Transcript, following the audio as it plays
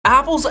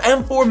Apple's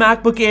M4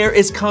 MacBook Air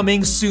is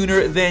coming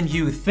sooner than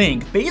you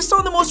think, based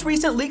on the most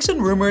recent leaks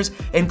and rumors,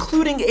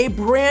 including a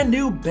brand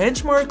new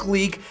benchmark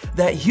leak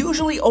that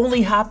usually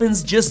only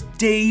happens just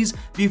days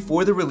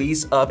before the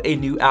release of a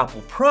new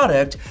Apple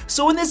product.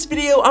 So in this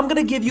video, I'm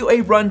gonna give you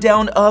a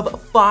rundown of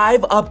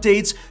 5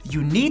 updates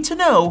you need to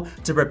know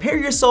to prepare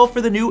yourself for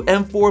the new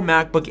M4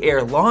 MacBook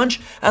Air launch,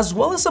 as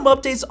well as some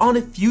updates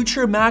on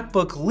future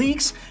MacBook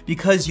leaks,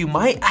 because you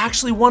might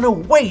actually wanna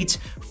wait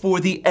for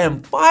the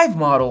M5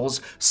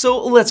 models.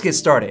 So let's get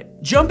started.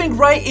 Jumping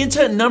right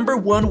into number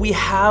 1, we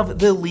have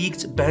the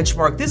leaked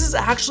benchmark. This is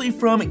actually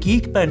from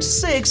Geekbench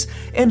 6,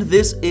 and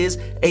this is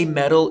a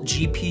Metal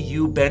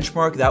GPU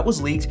benchmark that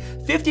was leaked.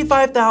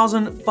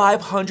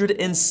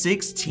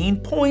 55,516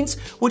 points,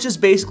 which is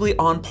basically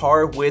on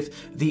par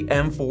with the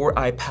M4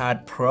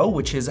 iPad Pro,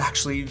 which is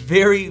actually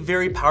very,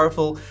 very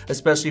powerful,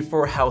 especially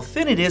for how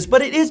thin it is,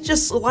 but it is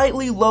just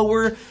slightly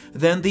lower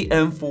than the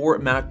M4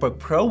 MacBook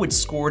Pro, which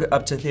scored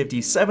up to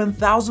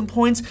 57,000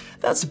 points.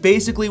 That's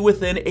basically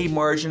within a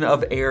margin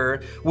of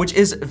error, which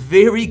is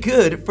very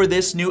good for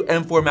this new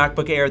M4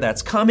 MacBook Air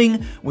that's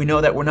coming. We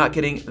know that we're not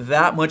getting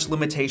that much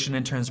limitation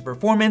in terms of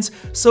performance,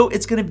 so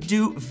it's gonna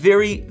do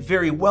very,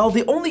 very well.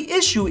 The only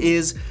issue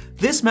is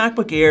this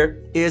MacBook Air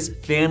is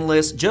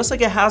fanless, just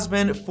like it has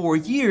been for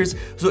years.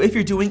 So if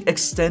you're doing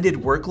extended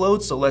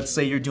workloads, so let's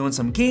say you're doing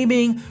some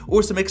gaming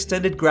or some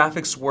extended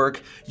graphics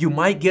work, you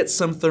might get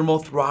some thermal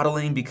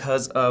throttling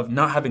because of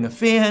not having a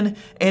fan,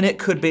 and it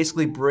could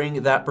basically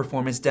bring that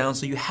performance down.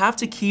 So you have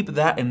to keep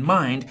that in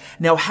mind.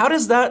 Now, how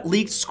does that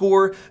leaked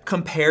score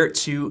compare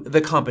to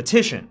the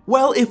competition?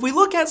 Well, if we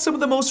look at some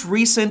of the most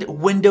recent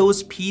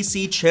Windows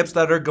PC chips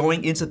that are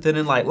going into thin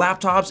and light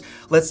laptops,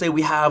 let's say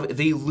we have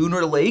the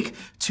Lunar Lake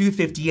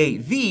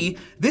 258V,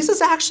 this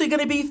is actually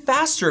gonna be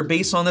faster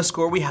based on the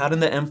score we had in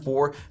the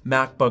M4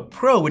 MacBook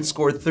Pro, which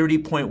scored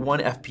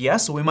 30.1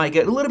 FPS, so we might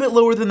get a little bit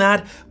lower than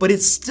that, but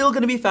it's still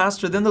gonna be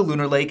faster than the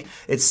Lunar Lake.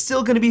 It's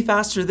still gonna be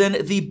faster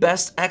than the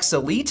Best X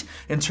Elite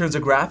in terms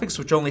of graphics,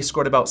 which only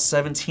scored about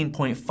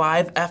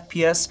 17.5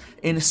 FPS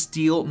in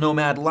Steel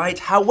Nomad Lite.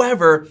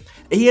 However,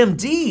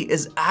 AMD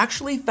is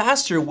actually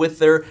faster with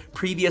their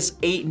previous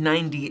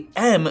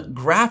 890M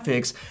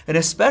graphics, and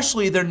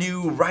especially their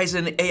new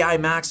Ryzen AI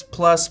Max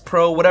Plus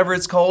Pro, whatever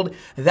it's called,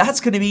 that's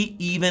gonna be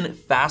even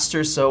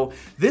faster. So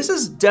this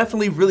is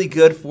definitely really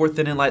good for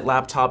thin and light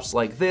laptops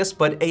like this,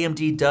 but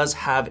AMD does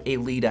have a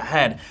lead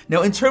ahead.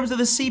 Now, in terms of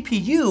the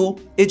CPU,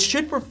 it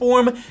should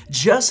perform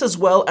just as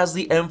well as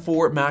the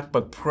M4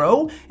 MacBook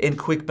Pro in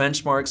quick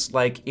benchmarks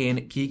like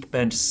in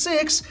Geekbench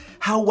 6.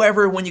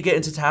 However, when you get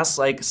into tasks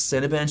like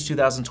Cinebench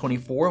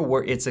 2024,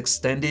 where it's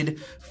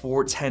extended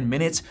for 10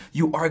 minutes,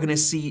 you are gonna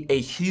see a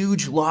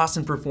huge loss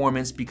in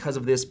performance because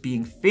of this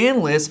being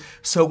fanless.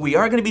 So we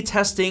are gonna be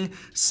testing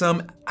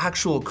some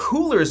actual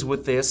coolers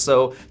with this,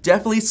 so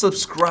definitely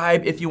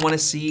subscribe if you wanna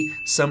see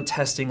some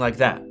testing like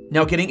that.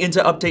 Now, getting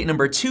into update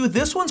number 2,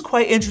 this one's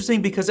quite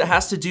interesting because it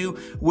has to do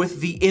with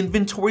the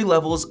inventory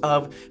levels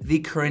of the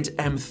current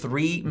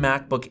M3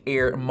 MacBook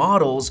Air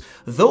models.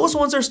 Those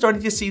ones are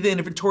starting to see the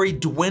inventory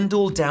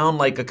dwindle down.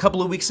 Like a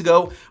couple of weeks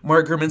ago,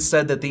 Mark Gurman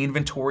said that the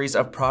inventories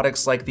of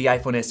products like the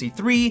iPhone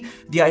SE3,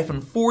 the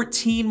iPhone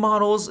 14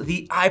 models,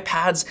 the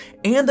iPads,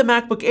 and the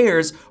MacBook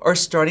Airs are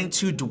starting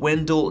to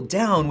dwindle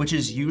down, which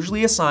is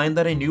usually a sign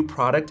that a new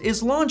product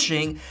is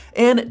launching.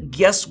 And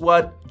guess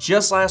what?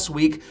 Just last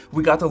week,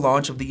 we got the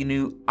launch of the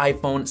new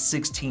iPhone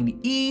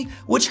 16e,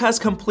 which has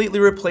completely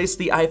replaced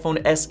the iPhone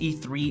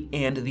SE3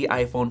 and the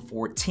iPhone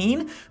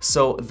 14.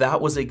 So that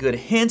was a good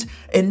hint.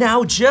 And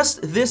now,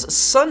 just this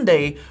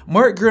Sunday,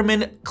 Mark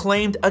Gurman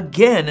claimed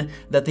again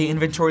that the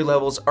inventory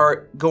levels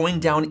are going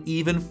down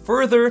even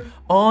further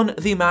on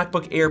the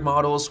MacBook Air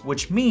models,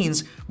 which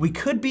means we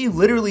could be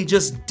literally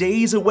just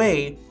days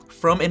away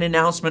from an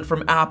announcement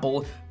from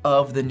Apple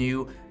of the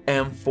new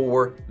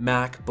M4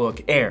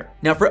 MacBook Air.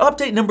 Now, for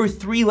update number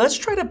 3, let's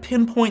try to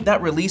pinpoint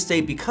that release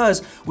date,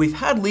 because we've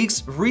had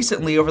leaks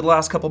recently over the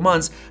last couple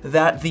months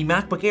that the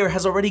MacBook Air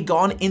has already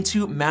gone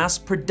into mass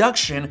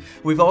production.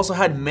 We've also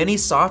had many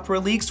software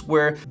leaks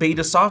where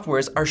beta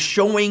softwares are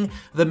showing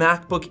the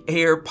MacBook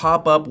Air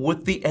pop up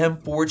with the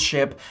M4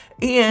 chip.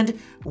 And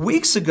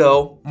weeks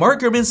ago, Mark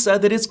Gurman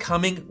said that it's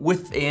coming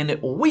within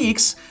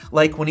weeks,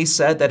 like when he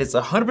said that it's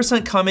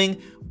 100%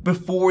 coming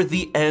before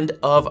the end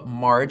of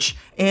March.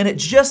 And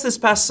just this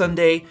past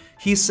Sunday,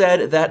 he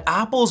said that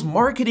Apple's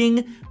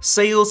marketing,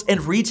 sales,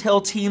 and retail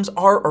teams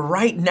are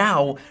right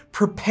now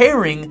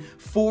preparing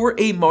for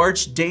a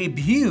March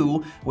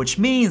debut, which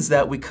means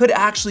that we could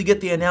actually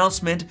get the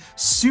announcement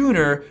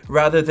sooner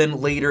rather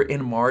than later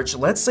in March.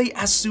 Let's say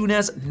as soon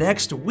as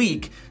next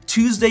week,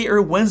 Tuesday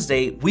or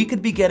Wednesday, we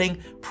could be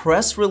getting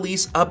press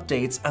release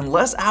updates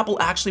unless Apple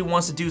actually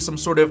wants to do some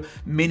sort of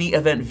mini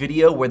event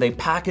video where they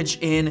package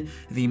in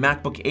the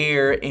MacBook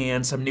Air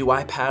and some new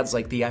iPads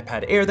like the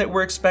iPad Air that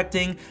we're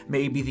expecting,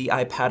 maybe the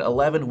iPad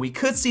 11. We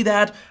could see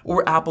that,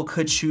 or Apple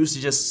could choose to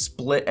just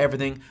split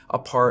everything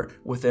apart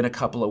within a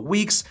couple of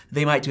weeks.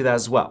 They might do that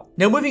as well.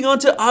 Now moving on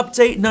to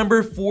update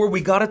number 4,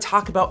 we gotta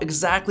talk about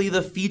exactly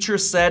the feature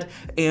set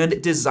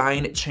and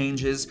design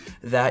changes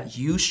that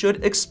you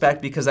should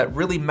expect, because that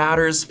really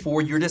matters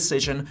for your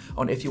decision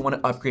on if you want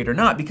to upgrade or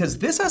not, because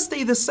this has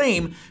stayed the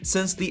same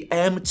since the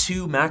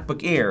M2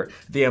 MacBook Air.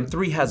 The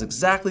M3 has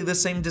exactly the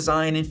same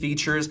design and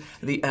features.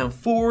 The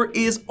M4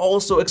 is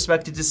also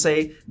expected to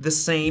stay the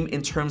same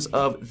in terms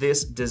of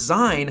this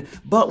design,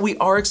 but we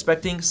are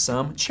expecting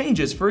some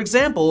changes. For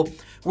example,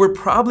 we're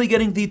probably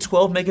getting the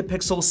 12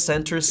 megapixel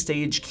center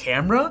stage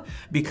camera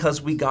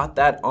because we got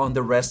that on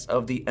the rest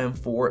of the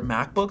M4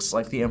 MacBooks,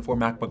 like the M4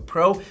 MacBook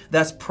Pro.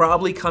 That's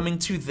probably coming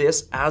to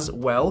this as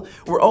well.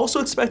 We're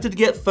also expected to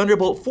get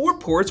Thunderbolt 4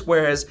 ports,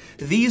 whereas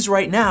these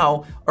right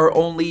now are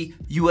only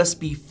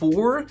USB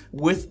 4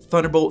 with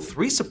Thunderbolt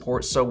 3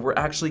 support, so we're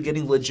actually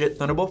getting legit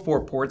Thunderbolt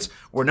 4 ports.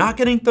 We're not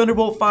getting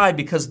Thunderbolt 5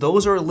 because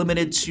those are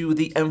limited to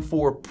the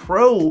M4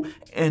 Pro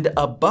and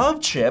above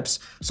chips,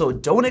 so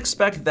don't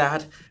expect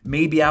that.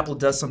 Maybe Apple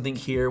does something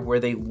here where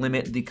they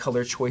limit the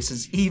color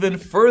choices even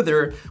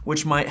further,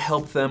 which might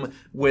help them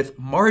with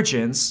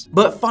margins.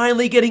 But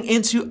finally, getting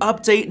into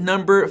update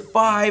number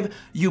 5,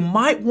 you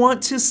might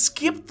want to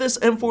skip this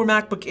M4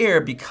 MacBook Air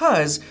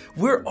because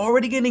we're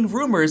already getting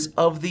rumors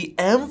of the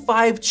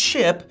M5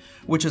 chip,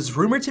 which is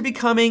rumored to be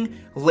coming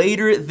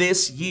later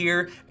this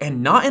year,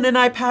 and not in an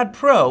iPad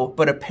Pro,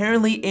 but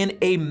apparently in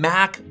a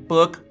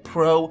MacBook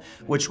Pro,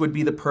 which would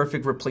be the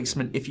perfect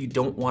replacement if you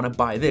don't want to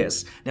buy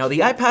this. Now, the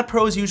iPad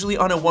Pro is usually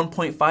on a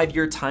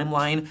 1.5-year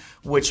timeline,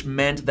 which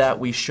meant that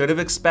we should have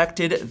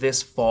expected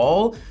this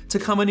fall to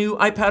come a new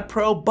iPad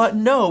Pro, but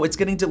no, it's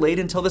getting delayed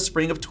until the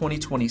spring of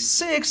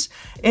 2026,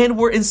 and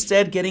we're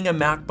instead getting a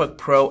MacBook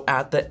Pro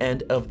at the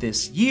end of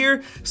this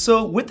year.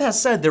 So with that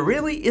said, there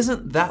really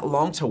isn't that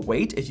long to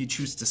wait if you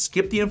choose to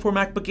skip the M4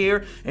 MacBook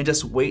Air and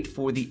just wait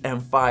for the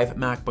M5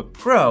 MacBook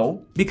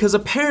Pro, because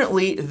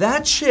apparently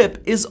that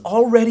chip is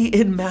already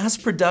in mass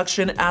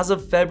production as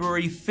of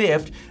February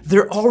 5th.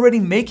 They're already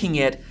making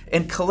it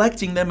and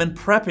collecting them and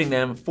prepping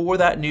them for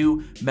that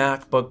new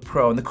MacBook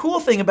Pro. And the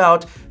cool thing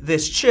about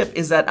this chip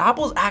is that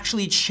Apple's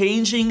actually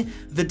changing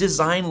the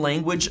design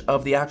language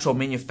of the actual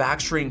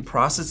manufacturing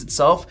process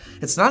itself.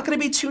 It's not going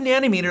to be 2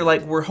 nanometer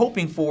like we're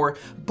hoping for,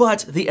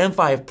 but the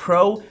M5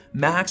 Pro,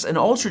 Max, and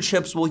Ultra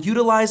chips will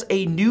utilize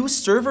a new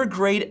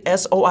server-grade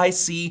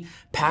SOIC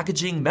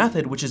packaging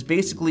method, which is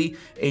basically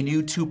a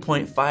new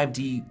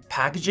 2.5D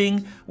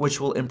packaging,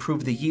 which will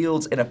improve the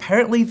yields and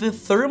apparently the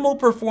thermal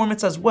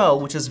performance as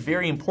well, which is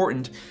very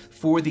important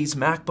for these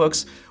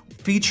MacBooks,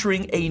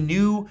 featuring a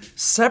new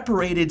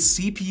separated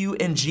CPU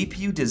and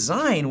GPU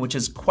design, which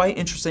is quite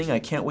interesting. I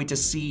can't wait to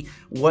see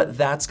what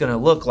that's gonna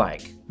look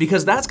like,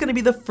 because that's gonna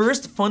be the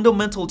first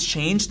fundamental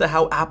change to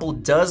how Apple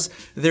does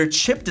their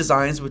chip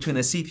designs between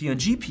the CPU and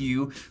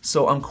GPU,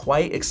 so I'm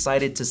quite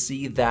excited to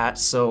see that.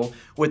 So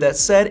with that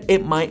said,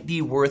 it might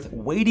be worth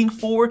waiting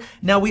for.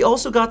 Now, we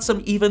also got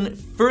some even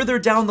further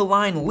down the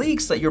line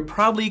leaks that you're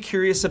probably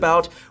curious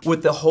about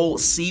with the whole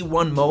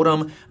C1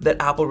 modem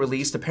that Apple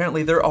released.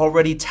 Apparently, they're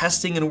already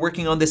testing and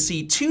working on the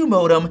C2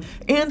 modem,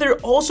 and they're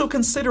also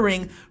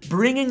considering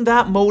bringing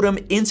that modem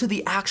into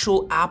the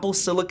actual Apple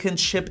Silicon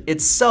chip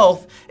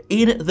itself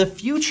in the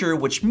future,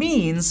 which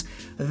means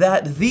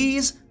that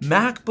these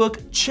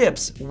MacBook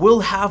chips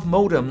will have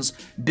modems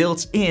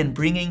built in,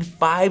 bringing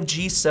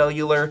 5G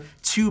cellular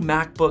to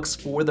MacBooks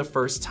for the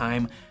first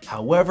time.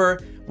 However,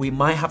 we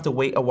might have to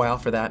wait a while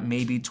for that,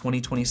 maybe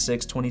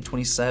 2026,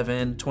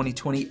 2027,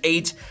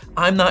 2028.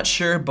 I'm not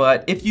sure,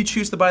 but if you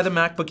choose to buy the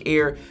MacBook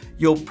Air,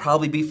 you'll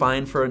probably be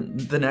fine for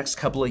the next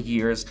couple of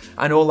years.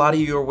 I know a lot of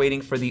you are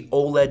waiting for the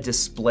OLED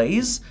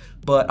displays,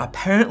 but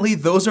apparently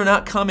those are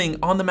not coming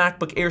on the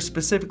MacBook Air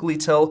specifically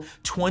till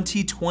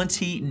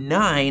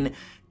 2029.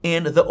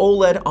 And the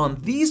OLED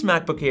on these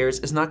MacBook Airs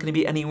is not gonna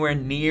be anywhere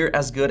near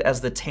as good as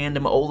the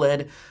tandem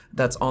OLED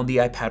that's on the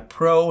iPad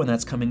Pro and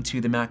that's coming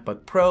to the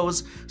MacBook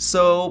Pros.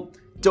 So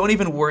don't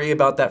even worry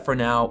about that for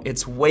now.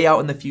 It's way out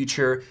in the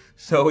future.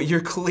 So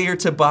you're clear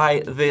to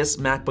buy this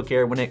MacBook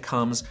Air when it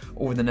comes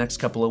over the next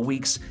couple of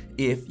weeks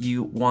if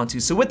you want to.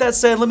 So with that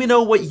said, let me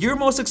know what you're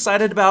most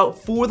excited about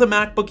for the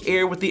MacBook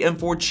Air with the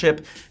M4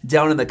 chip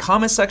down in the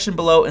comment section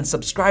below, and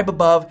subscribe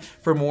above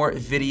for more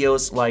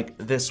videos like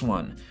this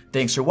one.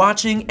 Thanks for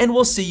watching, and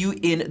we'll see you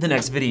in the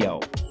next video.